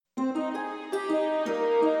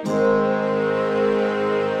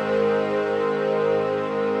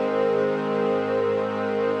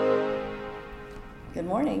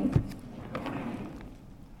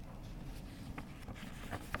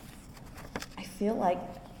feel like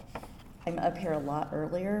I'm up here a lot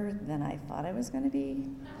earlier than I thought I was going to be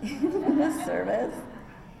in this service.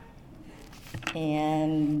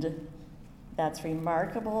 And that's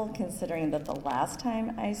remarkable considering that the last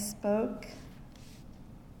time I spoke,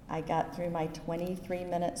 I got through my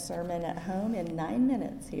 23-minute sermon at home in 9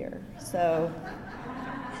 minutes here. So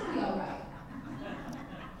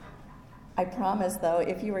I promise, though,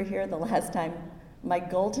 if you were here the last time, my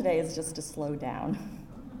goal today is just to slow down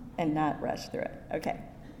and not rush through it. Okay.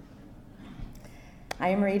 I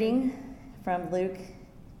am reading from Luke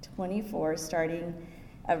 24, starting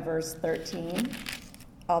at verse 13,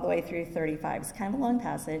 all the way through 35. It's kind of a long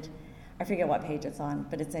passage. I forget what page it's on,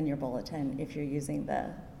 but it's in your bulletin if you're using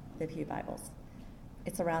the Pew Bibles.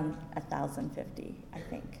 It's around 1,050, I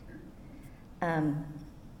think.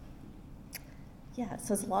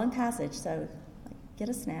 So it's a long passage, so get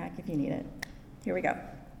a snack if you need it. Here we go.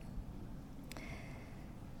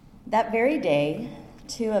 That very day,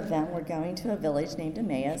 2 of them were going to a village named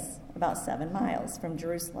Emmaus, about 7 miles from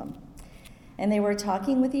Jerusalem. And they were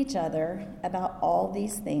talking with each other about all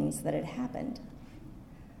these things that had happened.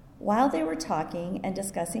 While they were talking and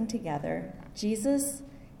discussing together, Jesus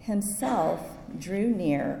himself drew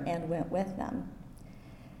near and went with them.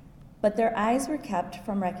 But their eyes were kept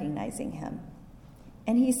from recognizing him.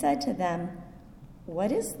 And he said to them,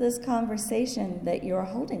 "What is this conversation that you are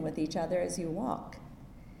holding with each other as you walk?"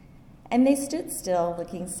 And they stood still,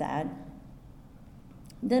 looking sad.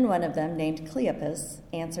 Then one of them, named Cleopas,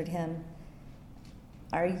 answered him,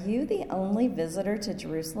 "Are you the only visitor to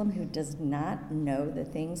Jerusalem who does not know the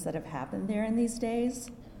things that have happened there in these days?"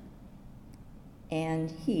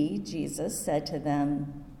 And he, Jesus, said to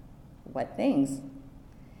them, "What things?"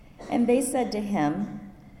 And they said to him,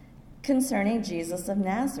 "Concerning Jesus of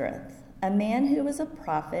Nazareth, a man who was a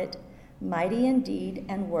prophet, mighty in deed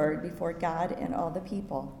and word before God and all the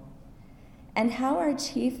people, and how our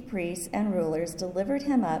chief priests and rulers delivered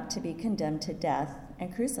him up to be condemned to death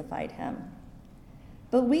and crucified him.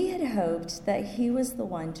 But we had hoped that he was the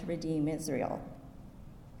one to redeem Israel.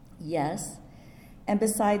 Yes, and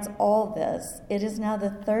besides all this, it is now the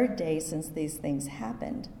 3rd day since these things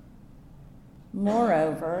happened.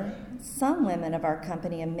 Moreover, some women of our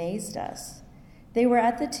company amazed us. They were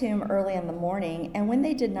at the tomb early in the morning, and when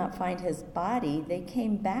they did not find his body, they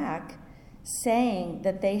came back, saying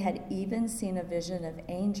that they had even seen a vision of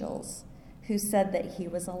angels who said that he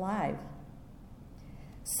was alive.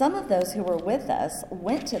 Some of those who were with us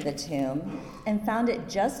went to the tomb and found it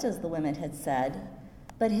just as the women had said,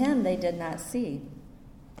 but him they did not see."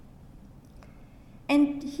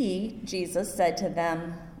 And he, Jesus, said to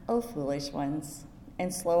them, "O foolish ones,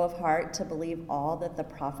 and slow of heart to believe all that the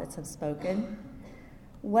prophets have spoken,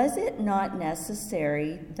 was it not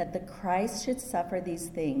necessary that the Christ should suffer these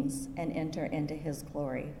things and enter into his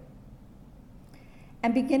glory?"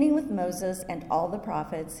 And beginning with Moses and all the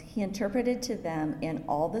prophets, he interpreted to them in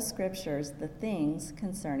all the scriptures the things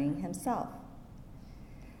concerning himself.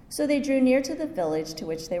 So they drew near to the village to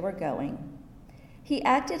which they were going. He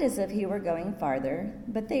acted as if he were going farther,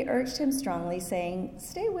 but they urged him strongly, saying,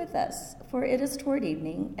 "Stay with us, for it is toward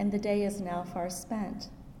evening, and the day is now far spent."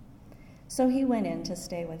 So he went in to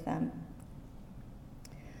stay with them.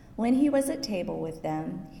 When he was at table with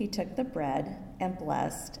them, he took the bread and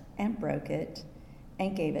blessed and broke it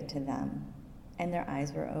and gave it to them, and their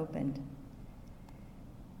eyes were opened.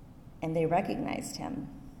 And they recognized him,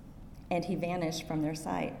 and he vanished from their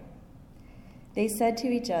sight. They said to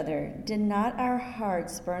each other, "Did not our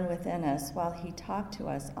hearts burn within us while he talked to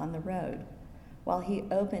us on the road, while he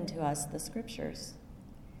opened to us the scriptures?"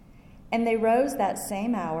 And they rose that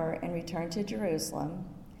same hour and returned to Jerusalem.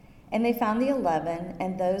 And they found the 11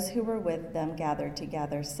 and those who were with them gathered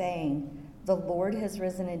together, saying, "The Lord has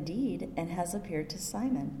risen indeed and has appeared to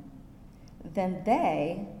Simon." Then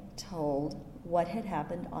they told what had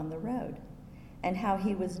happened on the road and how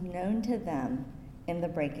he was known to them in the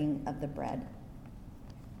breaking of the bread.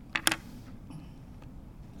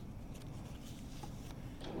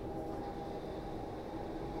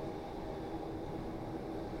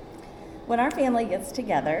 When our family gets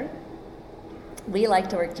together, we like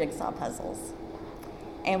to work jigsaw puzzles,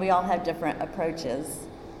 and we all have different approaches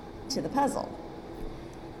to the puzzle.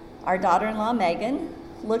 Our daughter-in-law, Megan,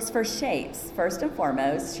 looks for shapes. First and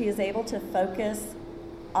foremost, she is able to focus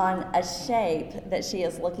on a shape that she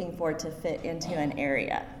is looking for to fit into an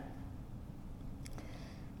area.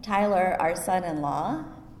 Tyler, our son-in-law,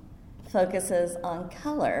 focuses on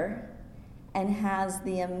color and has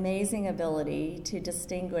the amazing ability to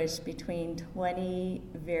distinguish between 20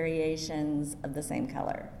 variations of the same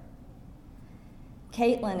color.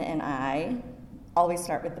 Caitlin and I always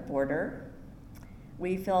start with the border.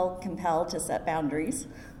 we feel compelled to set boundaries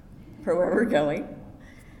for where we're going.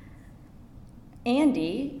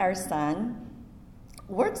 Andy, our son,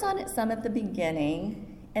 works on it some at the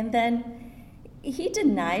beginning, and then he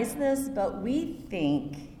denies this, but we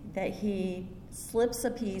think that he slips a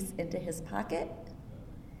piece into his pocket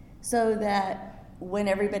so that when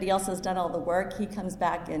everybody else has done all the work, he comes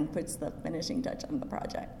back and puts the finishing touch on the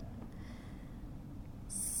project.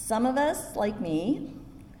 Some of us, like me,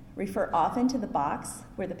 refer often to the box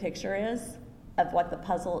where the picture is of what the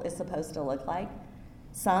puzzle is supposed to look like.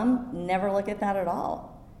 Some never look at that at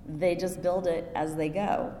all. They just build it as they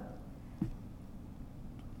go.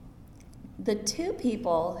 The two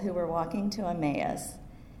people who were walking to Emmaus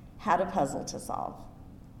had a puzzle to solve,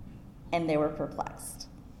 and they were perplexed.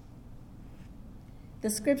 The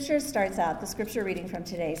scripture reading from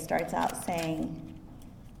today starts out saying,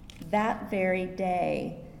 that very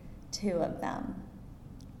day, two of them.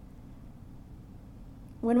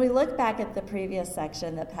 When we look back at the previous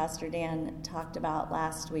section that Pastor Dan talked about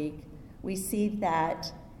last week, we see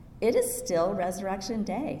that it is still Resurrection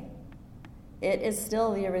Day. It is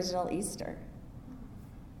still the original Easter.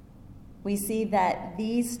 We see that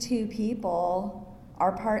these two people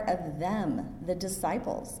are part of them, the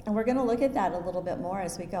disciples. And we're going to look at that a little bit more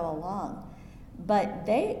as we go along. But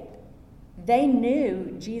they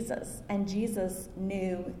knew Jesus, and Jesus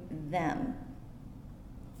knew them.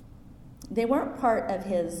 They weren't part of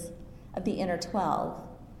the inner 12,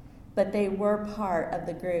 but they were part of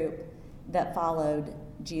the group that followed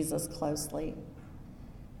Jesus closely.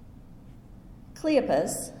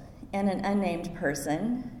 Cleopas and an unnamed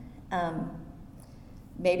person,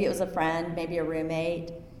 maybe it was a friend, maybe a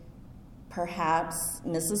roommate, perhaps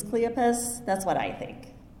Mrs. Cleopas, that's what I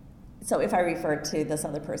think. So if I refer to this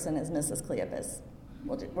other person as Mrs. Cleopas,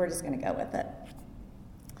 we're just going to go with it.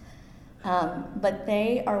 But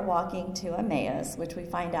they are walking to Emmaus, which we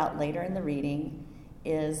find out later in the reading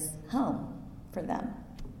is home for them.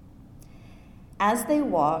 As they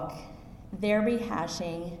walk, they're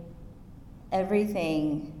rehashing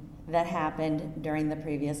everything that happened during the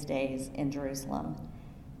previous days in Jerusalem.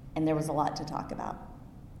 And there was a lot to talk about.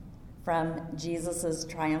 From Jesus'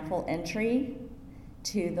 triumphal entry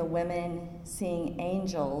to the women seeing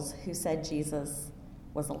angels who said Jesus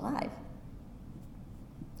was alive.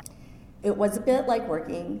 It was a bit like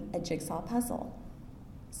working a jigsaw puzzle.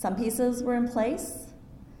 Some pieces were in place,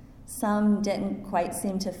 some didn't quite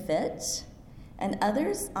seem to fit, and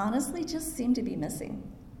others honestly just seemed to be missing.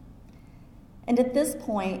 And at this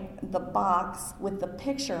point, the box with the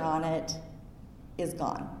picture on it is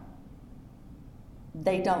gone.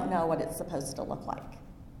 They don't know what it's supposed to look like.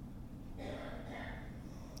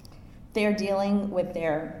 They're dealing with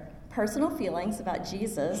their personal feelings about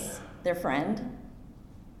Jesus, their friend,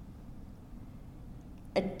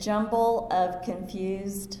 a jumble of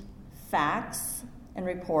confused facts and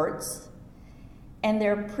reports, and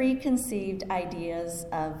their preconceived ideas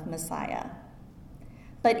of Messiah.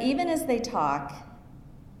 But even as they talk,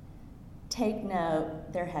 take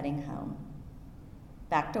note, they're heading home.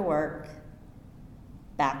 Back to work,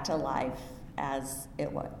 back to life as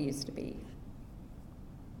it used to be.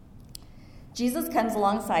 Jesus comes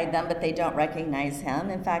alongside them, but they don't recognize him.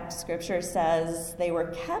 In fact, Scripture says they were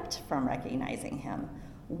kept from recognizing him.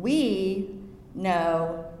 We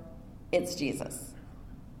know it's Jesus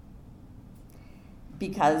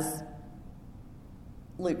because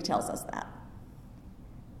Luke tells us that,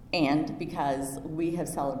 and because we have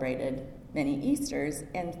celebrated many Easters,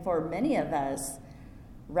 and for many of us,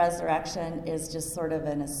 resurrection is just sort of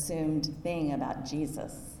an assumed thing about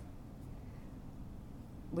Jesus.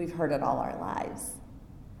 We've heard it all our lives.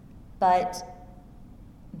 But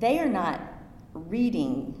they are not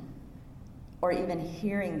reading or even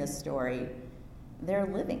hearing the story. They're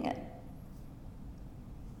living it.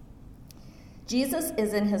 Jesus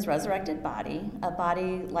is in his resurrected body, a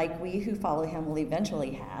body like we who follow him will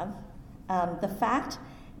eventually have. The fact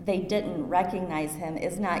they didn't recognize him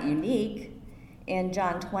is not unique. In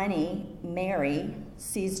John 20, Mary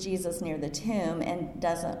sees Jesus near the tomb and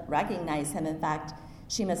doesn't recognize him. In fact,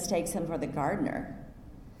 she mistakes him for the gardener.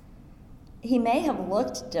 He may have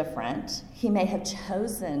looked different. He may have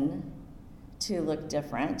chosen to look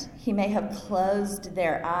different. He may have closed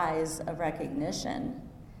their eyes of recognition.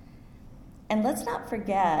 And let's not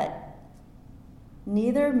forget,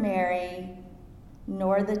 neither Mary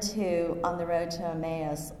nor the two on the road to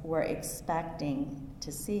Emmaus were expecting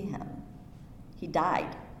to see him. He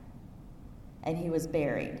died, and he was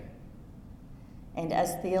buried. And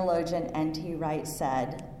as theologian N.T. Wright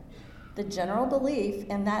said, the general belief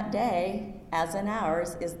in that day, as in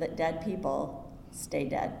ours, is that dead people stay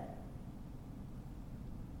dead.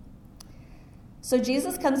 So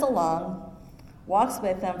Jesus comes along, walks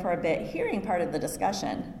with them for a bit, hearing part of the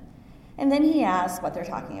discussion, and then he asks what they're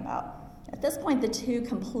talking about. At this point, the two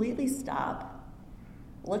completely stop,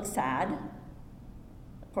 look sad,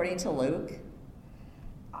 according to Luke.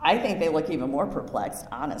 I think they look even more perplexed,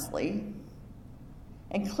 honestly.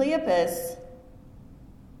 And Cleopas,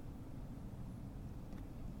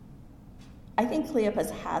 I think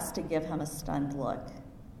Cleopas has to give him a stunned look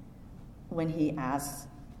when he asks,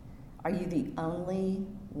 "Are you the only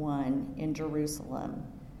one in Jerusalem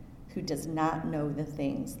who does not know the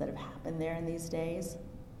things that have happened there in these days?"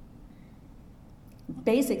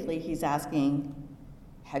 Basically, he's asking,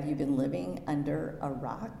 have you been living under a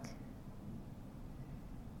rock?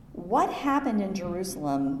 What happened in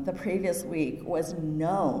Jerusalem the previous week was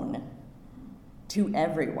known to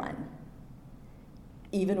everyone,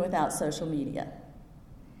 even without social media.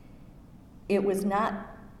 It was not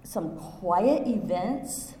some quiet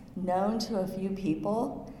events known to a few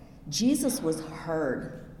people. Jesus was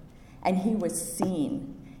heard, and he was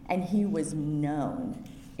seen, and he was known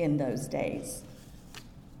in those days.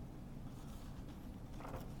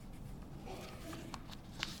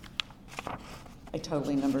 I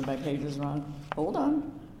totally numbered my pages wrong. Hold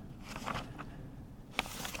on.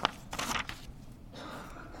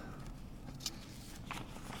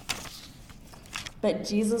 But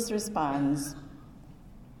Jesus responds,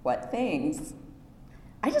 "What things?"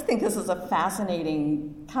 I just think this is a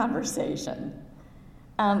fascinating conversation.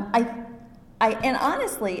 And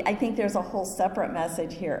honestly, I think there's a whole separate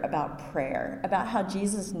message here about prayer, about how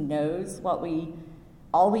Jesus knows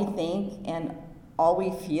all we think and all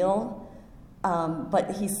we feel,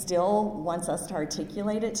 but he still wants us to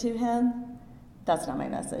articulate it to him. That's not my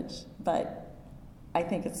message, but I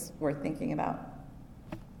think it's worth thinking about.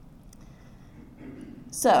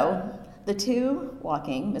 So the two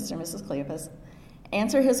walking, Mr. and Mrs. Cleopas,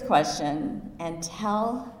 answer his question and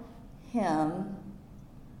tell him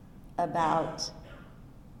about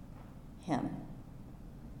him.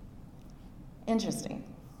 Interesting.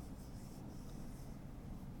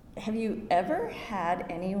 Have you ever had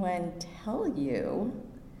anyone tell you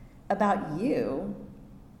about you,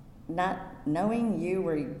 not knowing you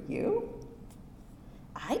were you?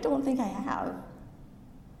 I don't think I have.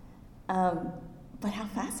 But how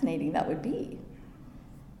fascinating that would be.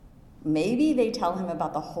 Maybe they tell him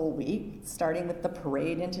about the whole week, starting with the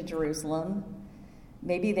parade into Jerusalem.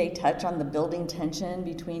 Maybe they touch on the building tension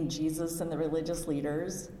between Jesus and the religious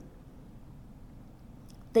leaders.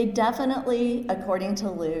 They definitely, according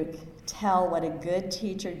to Luke, tell what a good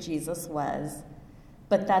teacher Jesus was,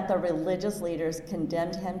 but that the religious leaders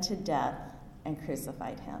condemned him to death and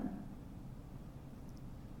crucified him.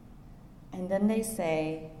 And then they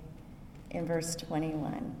say in verse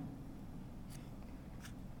 21,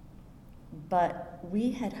 "But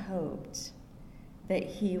we had hoped that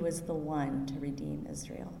he was the one to redeem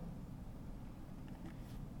Israel."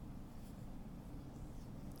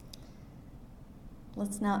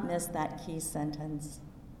 Let's not miss that key sentence.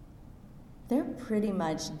 They're pretty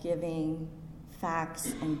much giving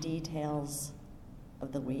facts and details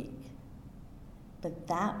of the week. But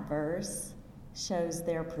that verse shows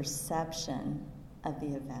their perception of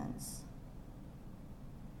the events.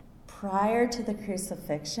 Prior to the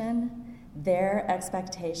crucifixion, their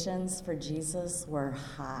expectations for Jesus were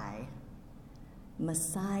high.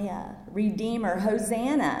 Messiah, Redeemer,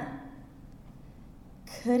 Hosanna.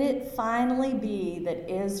 Could it finally be that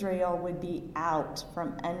Israel would be out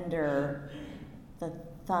from under the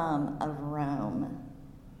thumb of Rome?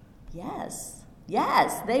 Yes,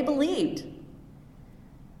 they believed.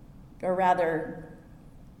 Or rather,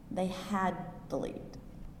 they had believed.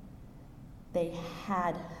 They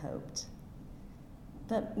had hoped.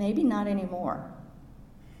 But maybe not anymore.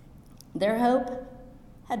 Their hope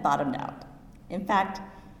had bottomed out. In fact,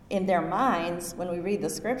 in their minds, when we read the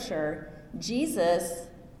scripture, Jesus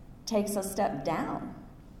takes a step down.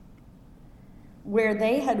 Where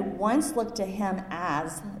they had once looked to him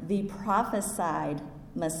as the prophesied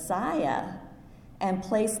Messiah and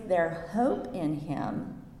placed their hope in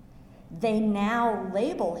him, they now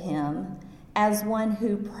label him as one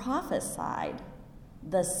who prophesied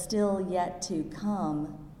the still yet to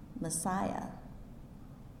come Messiah.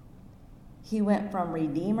 He went from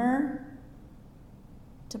Redeemer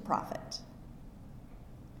to prophet.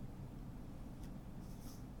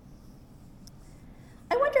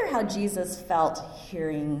 I wonder how Jesus felt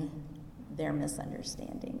hearing their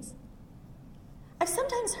misunderstandings. I've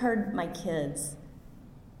sometimes heard my kids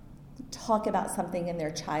talk about something in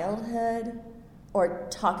their childhood or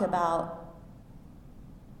talk about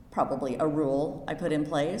probably a rule I put in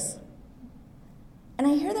place. And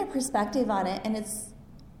I hear their perspective on it, and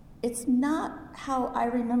it's not how I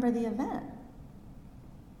remember the event.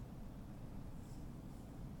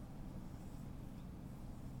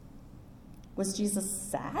 Was Jesus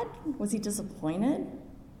sad? Was he disappointed?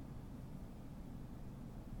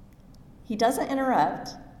 He doesn't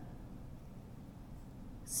interrupt.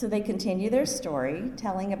 So they continue their story,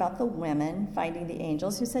 telling about the women finding the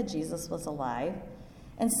angels who said Jesus was alive,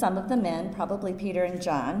 and some of the men, probably Peter and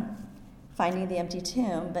John, finding the empty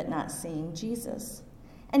tomb but not seeing Jesus.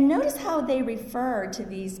 And notice how they refer to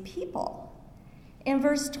these people. In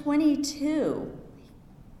verse 22,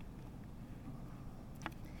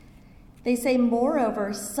 they say,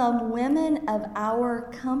 "Moreover, some women of our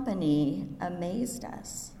company amazed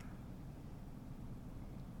us."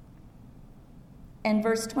 And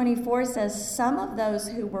verse 24 says, "Some of those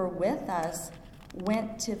who were with us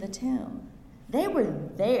went to the tomb." They were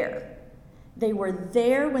there. They were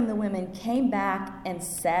there when the women came back and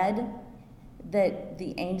said that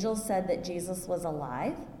the angel said that Jesus was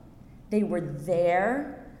alive. They were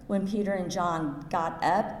there when Peter and John got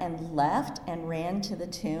up and left and ran to the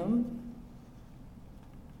tomb.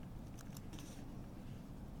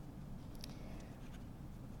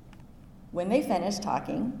 When they finish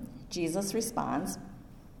talking, Jesus responds,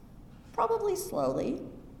 probably slowly,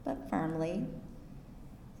 but firmly.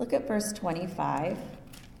 Look at verse 25.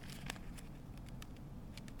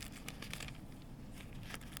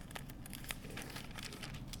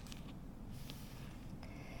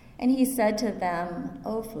 And he said to them,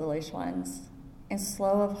 "O foolish ones, and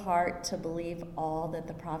slow of heart to believe all that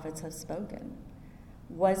the prophets have spoken.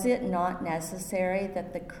 Was it not necessary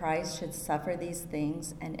that the Christ should suffer these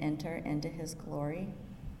things and enter into his glory?"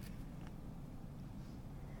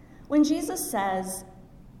 When Jesus says,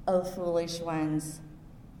 "O foolish ones,"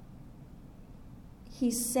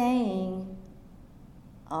 he's saying,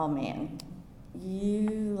 oh man,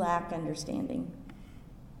 you lack understanding.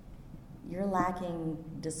 You're lacking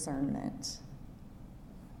discernment.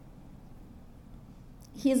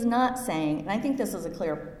 He is not saying, and I think this is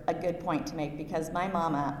a good point to make, because my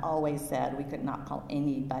mama always said we could not call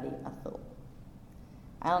anybody a fool.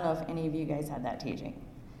 I don't know if any of you guys had that teaching.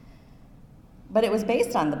 But it was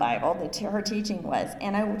based on the Bible, her teaching was.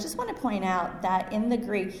 And I just want to point out that in the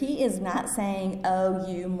Greek, he is not saying, "Oh,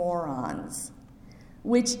 you morons,"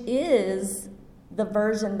 which is the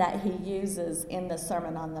version that he uses in the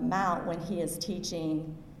Sermon on the Mount when he is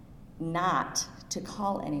teaching not to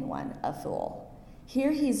call anyone a fool.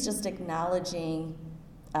 Here he's just acknowledging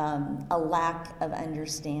a lack of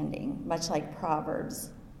understanding, much like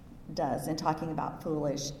Proverbs does in talking about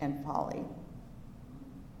foolish and folly.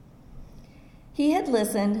 He had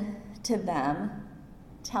listened to them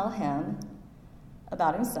tell him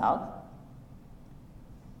about himself,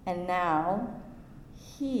 and now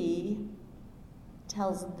he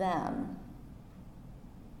tells them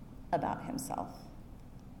about himself.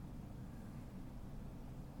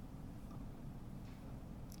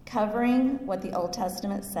 Covering what the Old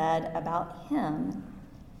Testament said about him,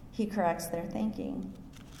 he corrects their thinking.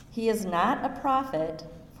 He is not a prophet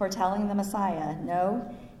foretelling the Messiah. No,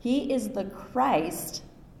 he is the Christ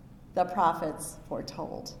the prophets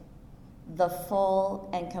foretold, the full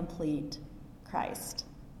and complete Christ.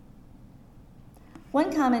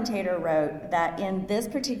 One commentator wrote that in this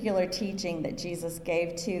particular teaching that Jesus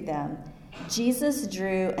gave to them, Jesus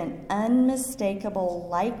drew an unmistakable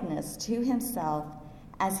likeness to himself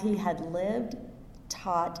as he had lived,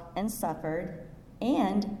 taught, and suffered,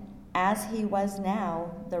 and as he was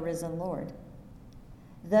now the risen Lord.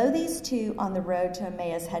 Though these two on the road to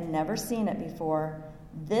Emmaus had never seen it before,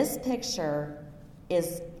 this picture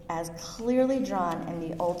is as clearly drawn in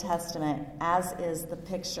the Old Testament as is the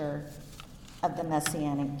picture of the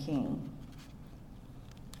Messianic King.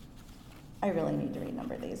 I really need to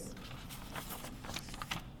renumber these.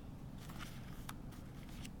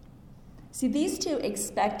 See, these two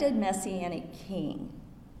expected Messianic King,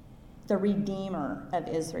 the Redeemer of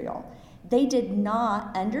Israel, they did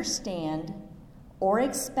not understand or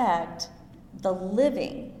expect the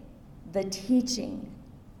living, the teaching,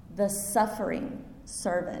 the suffering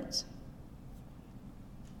servant.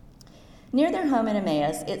 Near their home in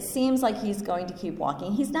Emmaus, it seems like he's going to keep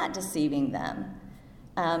walking. He's not deceiving them.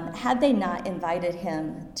 Had they not invited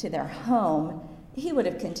him to their home, he would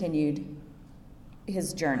have continued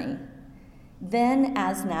his journey. Then,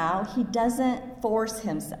 as now, he doesn't force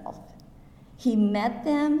himself. He met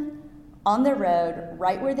them on the road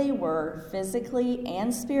right where they were, physically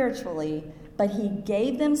and spiritually, but he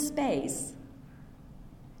gave them space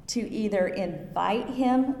to either invite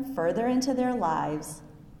him further into their lives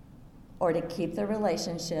or to keep the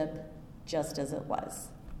relationship just as it was.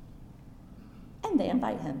 And they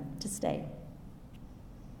invite him to stay.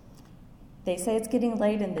 They say it's getting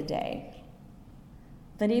late in the day.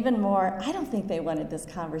 But even more, I don't think they wanted this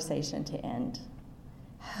conversation to end.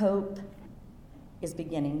 Hope is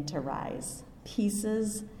beginning to rise.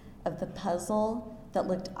 Pieces of the puzzle that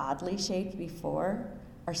looked oddly shaped before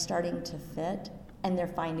are starting to fit, and they're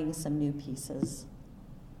finding some new pieces.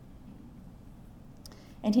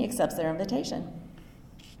 And he accepts their invitation.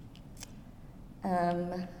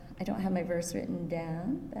 I don't have my verse written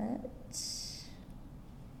down, but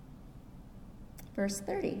verse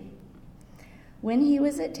 30. When he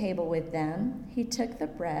was at table with them, he took the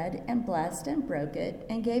bread and blessed and broke it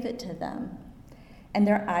and gave it to them. And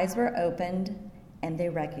their eyes were opened, and they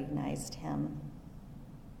recognized him.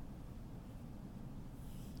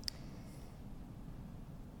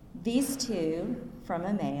 These two from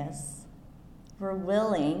Emmaus were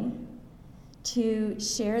willing to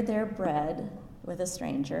share their bread with a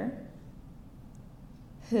stranger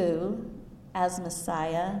who, as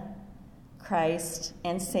Messiah, Christ,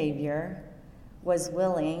 and Savior, was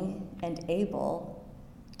willing and able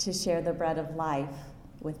to share the bread of life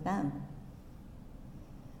with them.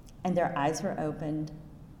 And their eyes were opened,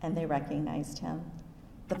 and they recognized him.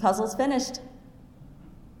 The puzzle's finished.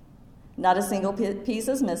 Not a single piece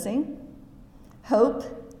is missing. Hope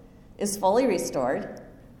is fully restored.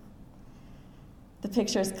 The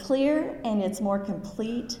picture is clear, and it's more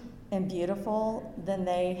complete and beautiful than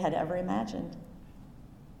they had ever imagined.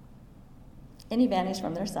 And he vanished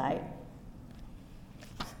from their sight.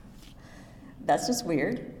 That's just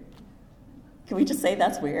weird. Can we just say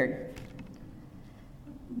that's weird?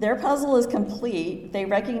 Their puzzle is complete. They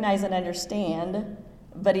recognize and understand,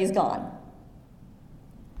 but he's gone.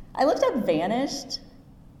 I looked up vanished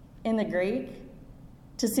in the Greek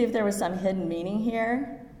to see if there was some hidden meaning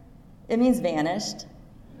here. It means vanished.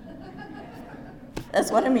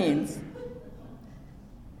 That's what it means.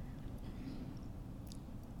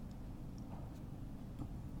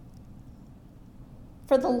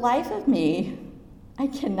 For the life of me, I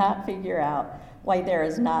cannot figure out why there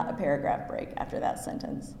is not a paragraph break after that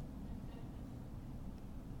sentence.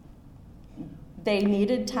 They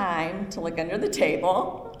needed time to look under the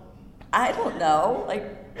table. I don't know,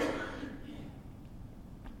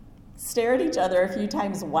 stare at each other a few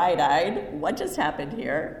times wide-eyed. What just happened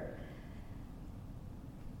here?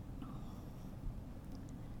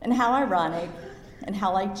 And how ironic and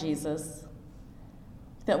how like Jesus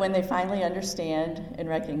that when they finally understand and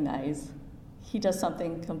recognize, he does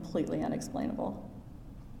something completely unexplainable.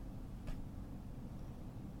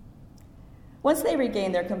 Once they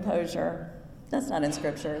regain their composure, that's not in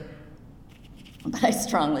Scripture, but I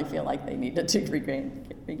strongly feel like they needed to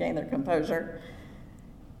regain their composure.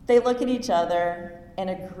 They look at each other and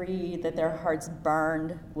agree that their hearts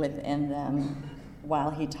burned within them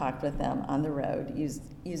while he talked with them on the road,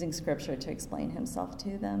 using Scripture to explain himself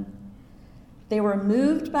to them. They were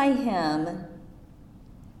moved by him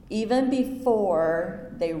even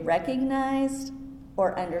before they recognized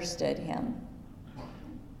or understood him.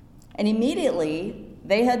 And immediately,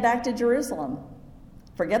 they head back to Jerusalem.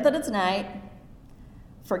 Forget that it's night.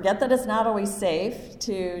 Forget that it's not always safe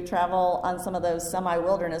to travel on some of those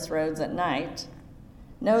semi-wilderness roads at night.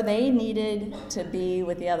 No, they needed to be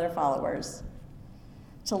with the other followers,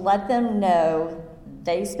 to let them know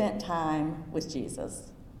they spent time with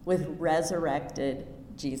Jesus, with resurrected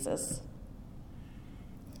Jesus.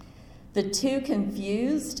 The two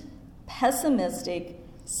confused, pessimistic,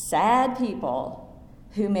 sad people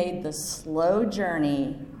who made the slow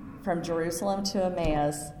journey from Jerusalem to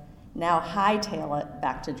Emmaus now hightail it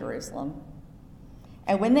back to Jerusalem.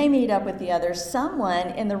 And when they meet up with the others, someone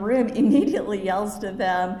in the room immediately yells to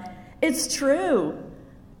them, "It's true.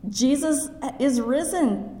 Jesus is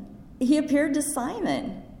risen. He appeared to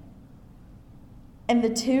Simon." And the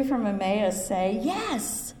two from Emmaus say,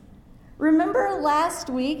 "Yes. Remember last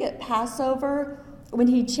week at Passover when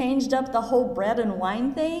he changed up the whole bread and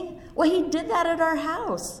wine thing? Well, he did that at our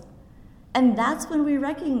house. And that's when we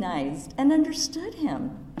recognized and understood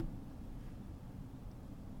him."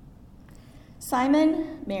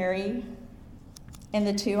 Simon, Mary, and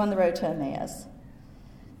the two on the road to Emmaus,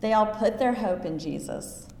 they all put their hope in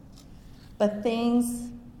Jesus. But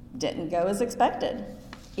things didn't go as expected.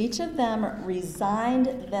 Each of them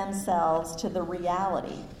resigned themselves to the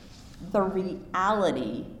reality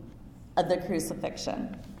of the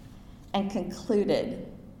crucifixion, and concluded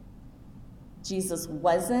Jesus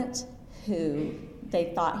wasn't who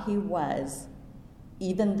they thought he was,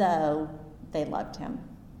 even though they loved him.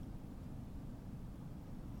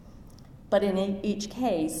 But in each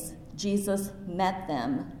case, Jesus met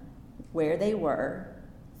them where they were,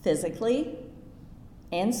 physically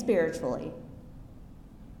and spiritually,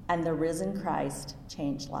 and the risen Christ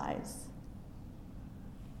changed lives.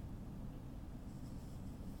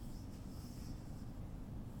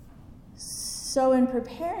 So in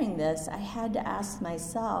preparing this, I had to ask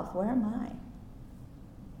myself, where am I?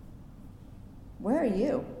 Where are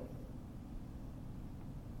you?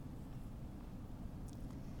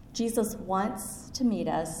 Jesus wants to meet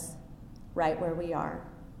us right where we are.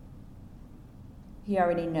 He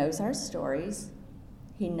already knows our stories.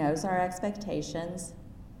 He knows our expectations.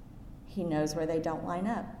 He knows where they don't line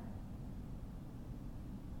up.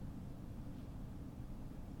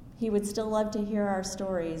 He would still love to hear our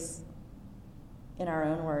stories in our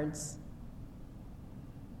own words.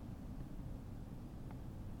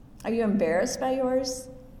 Are you embarrassed by yours?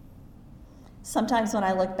 Sometimes when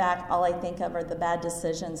I look back, all I think of are the bad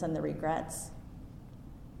decisions and the regrets.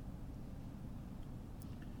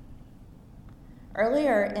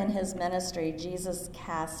 Earlier in his ministry, Jesus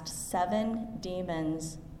cast 7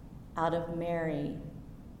 demons out of Mary,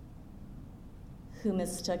 who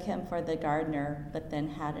mistook him for the gardener, but then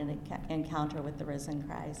had an encounter with the risen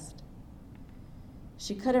Christ.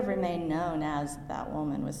 She could have remained known as that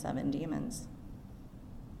woman with 7 demons.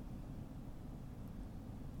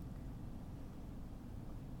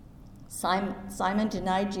 Simon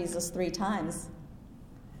denied Jesus 3 times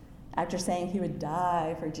after saying he would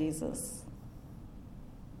die for Jesus.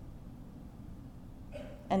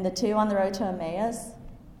 And the 2 on the road to Emmaus,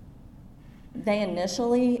 they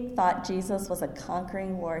initially thought Jesus was a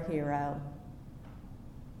conquering war hero,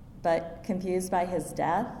 but confused by his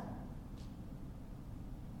death,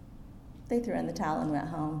 they threw in the towel and went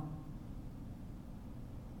home.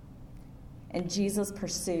 And Jesus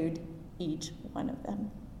pursued each one of them.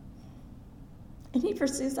 And he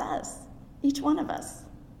pursues us, each one of us.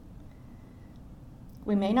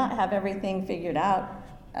 We may not have everything figured out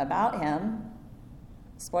about him.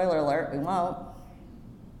 Spoiler alert, we won't.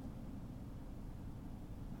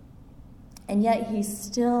 And yet he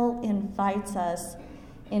still invites us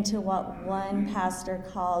into what one pastor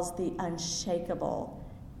calls the unshakable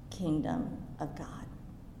kingdom of God.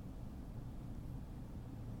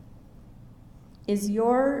 Is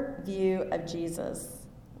your view of Jesus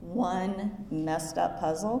one messed up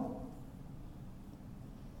puzzle?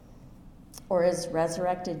 Or is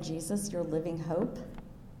resurrected Jesus your living hope?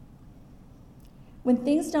 When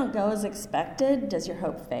things don't go as expected, does your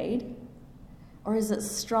hope fade? Or is it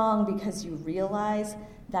strong because you realize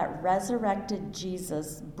that resurrected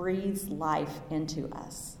Jesus breathes life into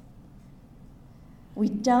us? We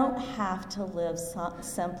don't have to live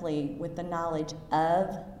simply with the knowledge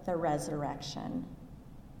of the resurrection.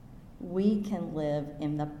 We can live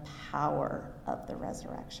in the power of the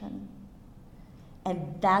resurrection.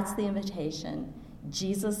 And that's the invitation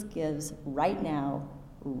Jesus gives right now,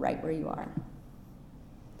 right where you are.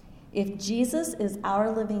 If Jesus is our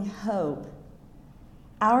living hope,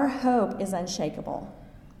 our hope is unshakable,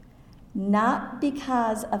 not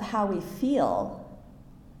because of how we feel,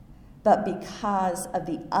 but because of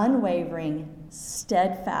the unwavering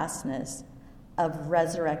steadfastness of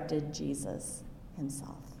resurrected Jesus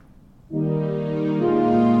himself.